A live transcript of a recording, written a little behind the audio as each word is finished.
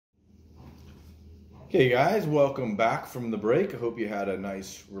Okay guys, welcome back from the break. I hope you had a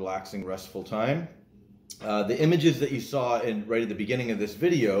nice, relaxing, restful time. The images that you saw right at the beginning of this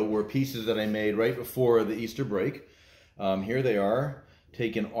video were pieces that I made right before the Easter break. Here they are,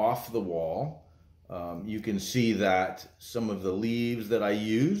 taken off the wall. You can see that some of the leaves that I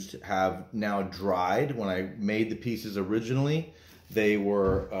used have now dried. When I made the pieces originally, they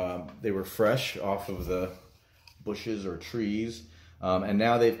were fresh off of the bushes or trees. And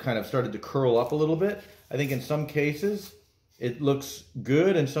now they've kind of started to curl up a little bit. I think in some cases it looks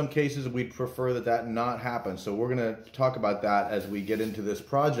good. In some cases we'd prefer that not happen. So we're going to talk about that as we get into this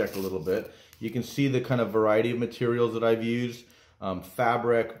project a little bit. You can see the kind of variety of materials that I've used.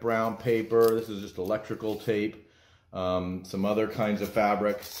 Fabric, brown paper, this is just electrical tape. Some other kinds of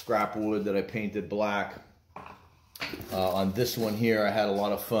fabric, scrap wood that I painted black. On this one here I had a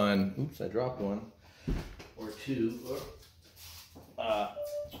lot of fun. Oops, I dropped one or two.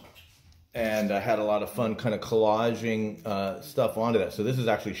 And I had a lot of fun kind of collaging stuff onto that. So this is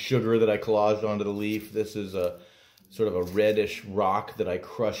actually sugar that I collaged onto the leaf. This is a sort of a reddish rock that I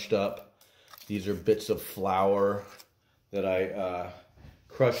crushed up. These are bits of flour that I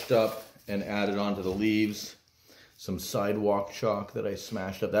crushed up and added onto the leaves. Some sidewalk chalk that I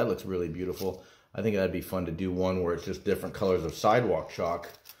smashed up. That looks really beautiful. I think that'd be fun to do one where it's just different colors of sidewalk chalk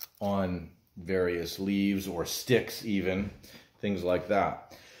on various leaves or sticks even. Things like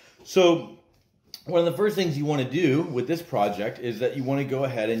that. So one of the first things you want to do with this project is that you want to go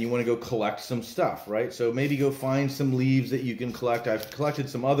ahead and you want to go collect some stuff, right? So maybe go find some leaves that you can collect. I've collected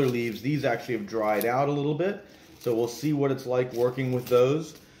some other leaves. These actually have dried out a little bit. So we'll see what it's like working with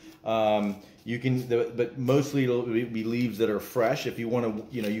those. But mostly it'll be leaves that are fresh. If you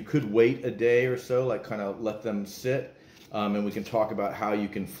want to, you could wait a day or so, like kind of let them sit. And we can talk about how you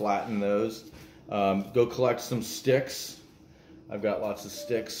can flatten those. Go collect some sticks. I've got lots of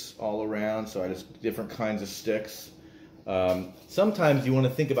sticks all around, so I just different kinds of sticks. Sometimes you want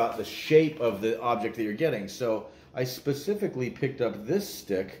to think about the shape of the object that you're getting. So I specifically picked up this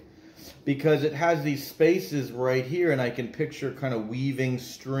stick because it has these spaces right here, and I can picture kind of weaving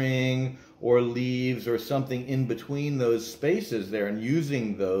string or leaves or something in between those spaces there and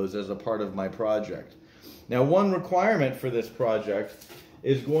using those as a part of my project. Now, one requirement for this project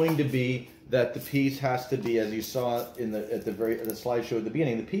is going to be that the piece has to be, as you saw in the slideshow at the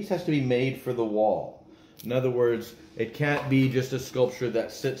beginning, the piece has to be made for the wall. In other words, it can't be just a sculpture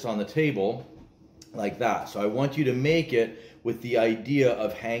that sits on the table like that. So I want you to make it with the idea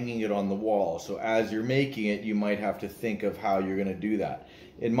of hanging it on the wall. So as you're making it, you might have to think of how you're going to do that.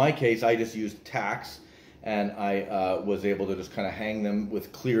 In my case, I just used tacks, and I was able to just kind of hang them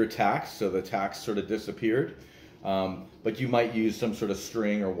with clear tacks, so the tacks sort of disappeared. But you might use some sort of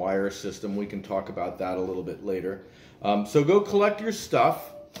string or wire system. We can talk about that a little bit later. So go collect your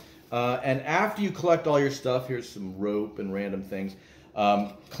stuff. And after you collect all your stuff, here's some rope and random things.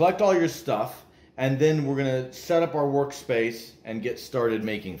 Collect all your stuff, and then we're going to set up our workspace and get started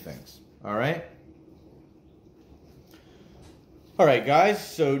making things. All right? All right, guys.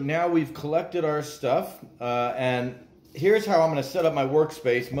 So now we've collected our stuff. And here's how I'm going to set up my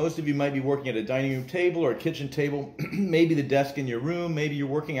workspace. Most of you might be working at a dining room table or a kitchen table, maybe the desk in your room, maybe you're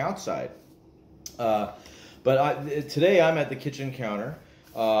working outside. Today I'm at the kitchen counter.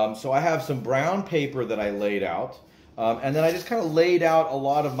 So I have some brown paper that I laid out. And then I just kind of laid out a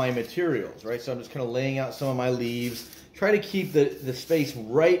lot of my materials, right? So I'm just kind of laying out some of my leaves. Try to keep the space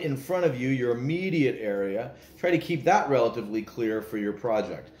right in front of you, your immediate area. Try to keep that relatively clear for your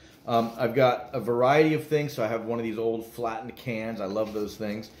project. I've got a variety of things. So I have one of these old flattened cans. I love those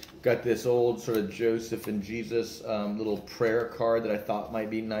things. Got this old sort of Joseph and Jesus little prayer card that I thought might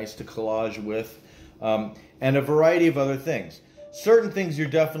be nice to collage with. And a variety of other things. Certain things you're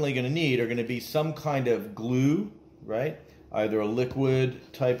definitely going to need are going to be some kind of glue, right? Either a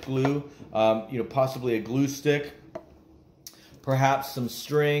liquid type glue, possibly a glue stick, perhaps some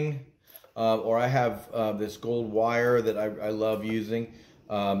string, or I have this gold wire that I love using.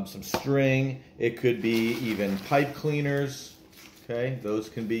 Some string. It could be even pipe cleaners. Okay, those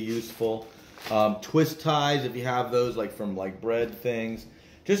can be useful. Twist ties, if you have those, like from bread things.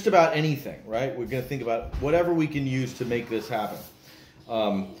 Just about anything, right? We're going to think about whatever we can use to make this happen.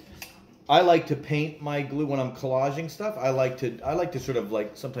 I like to paint my glue when I'm collaging stuff. I like to sort of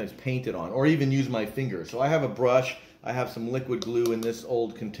sometimes paint it on, or even use my fingers. So I have a brush. I have some liquid glue in this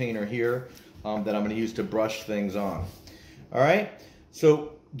old container here that I'm going to use to brush things on. All right.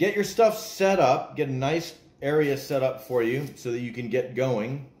 So get your stuff set up, get a nice area set up for you so that you can get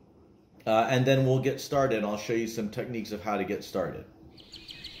going, and then we'll get started. I'll show you some techniques of how to get started.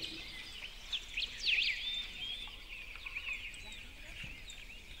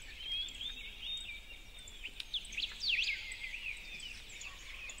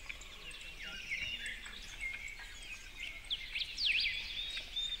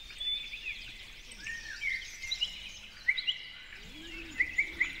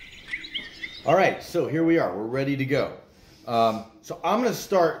 All right, so here we are. We're ready to go. So I'm going to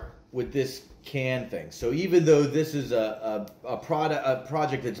start with this can thing. So even though this is a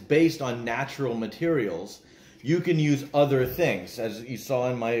project that's based on natural materials, you can use other things, as you saw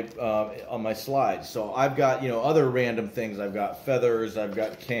in my on my slides. So I've got, other random things. I've got feathers, I've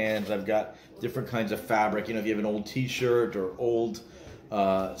got cans, I've got different kinds of fabric. If you have an old T-shirt or old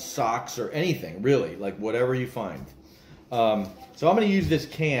socks or anything, really, like whatever you find. So I'm going to use this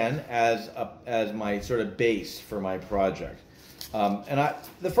can as my sort of base for my project.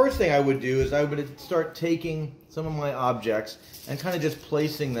 The first thing I would do is I would start taking some of my objects and kind of just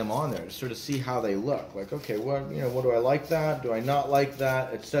placing them on there to sort of see how they look. Like, okay, what do I like that? Do I not like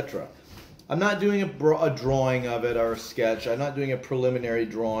that? Etc. I'm not doing a drawing of it or a sketch. I'm not doing a preliminary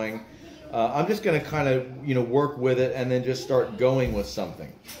drawing. I'm just going to kind of work with it and then just start going with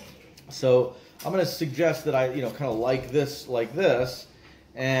something. So I'm going to suggest that I kind of like this,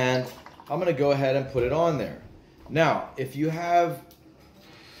 and I'm going to go ahead and put it on there. Now, if you have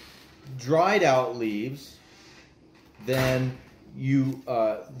dried out leaves, then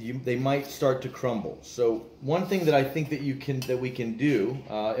they might start to crumble. So one thing that I think that we can do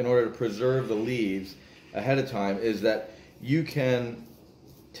in order to preserve the leaves ahead of time is that you can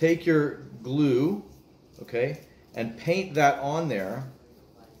take your glue, okay, and paint that on there,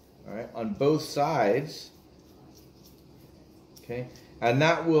 all right, on both sides, okay, and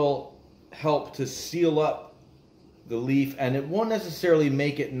that will help to seal up the leaf, and it won't necessarily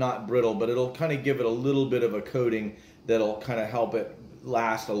make it not brittle, but it'll kind of give it a little bit of a coating that'll kind of help it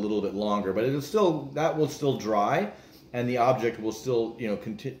last a little bit longer. But that will still dry, and the object will still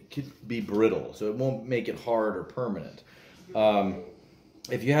be brittle, so it won't make it hard or permanent.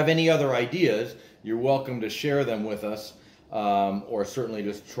 If you have any other ideas, you're welcome to share them with us, or certainly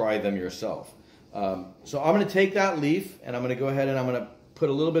just try them yourself. So I'm going to take that leaf, and I'm going to go ahead and I'm going to put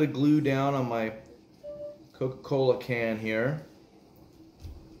a little bit of glue down on my Coca-Cola can here.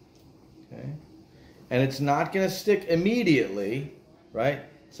 Okay. And it's not going to stick immediately, right?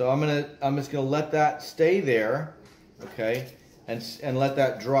 So I'm just going to let that stay there, okay, and let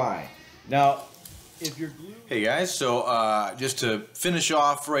that dry. Now, if you're glue... Hey guys, so just to finish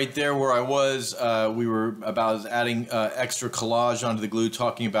off right there where I was, we were about adding extra collage onto the glue,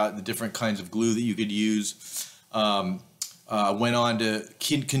 talking about the different kinds of glue that you could use. Went on to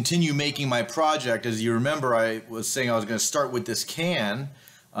continue making my project. As you remember, I was saying I was going to start with this can,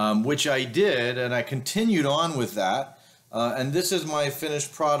 which I did, and I continued on with that. And this is my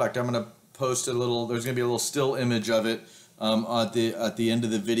finished product. I'm going to post there's going to be a little still image of it at the end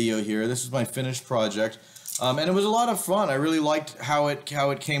of the video here. This is my finished project. And it was a lot of fun. I really liked how it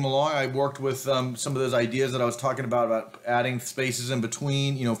came along. I worked with some of those ideas that I was talking about adding spaces in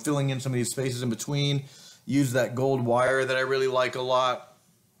between, filling in some of these spaces in between. Use that gold wire that I really like a lot.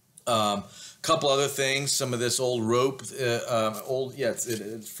 Couple other things. Some of this old rope.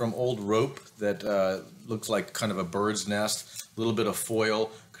 It's from old rope that looks like kind of a bird's nest. A little bit of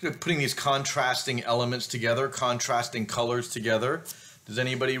foil. Putting these contrasting elements together, contrasting colors together. Does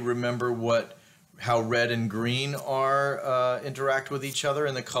anybody remember how red and green interact with each other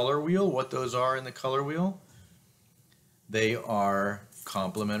in the color wheel? What those are in the color wheel? They are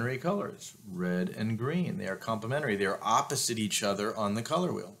complementary colors, red and green. They are complementary. They are opposite each other on the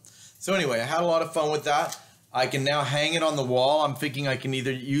color wheel. So anyway, I had a lot of fun with that. I can now hang it on the wall. I'm thinking I can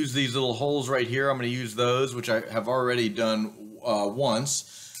either use these little holes right here. I'm going to use those, which I have already done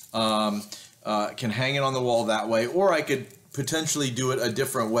once. Can hang it on the wall that way, or I could potentially do it a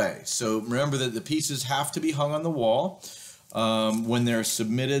different way. So remember that the pieces have to be hung on the wall. When they're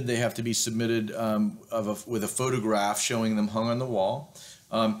submitted, they have to be submitted with a photograph showing them hung on the wall.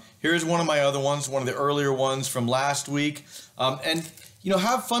 Here's one of my other ones, one of the earlier ones from last week. And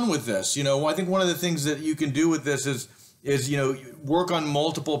have fun with this. I think one of the things that you can do with this is work on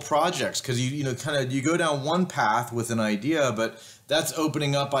multiple projects, because you go down one path with an idea, but that's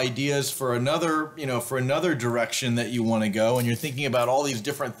opening up ideas for another direction that you want to go, and you're thinking about all these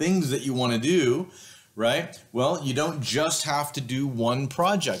different things that you want to do. Right? Well, you don't just have to do one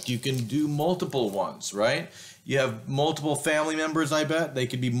project. You can do multiple ones, right? You have multiple family members, I bet. They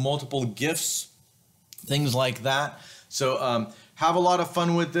could be multiple gifts, things like that. So have a lot of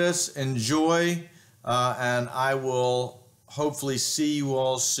fun with this. Enjoy, and I will hopefully see you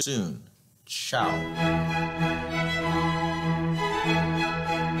all soon. Ciao.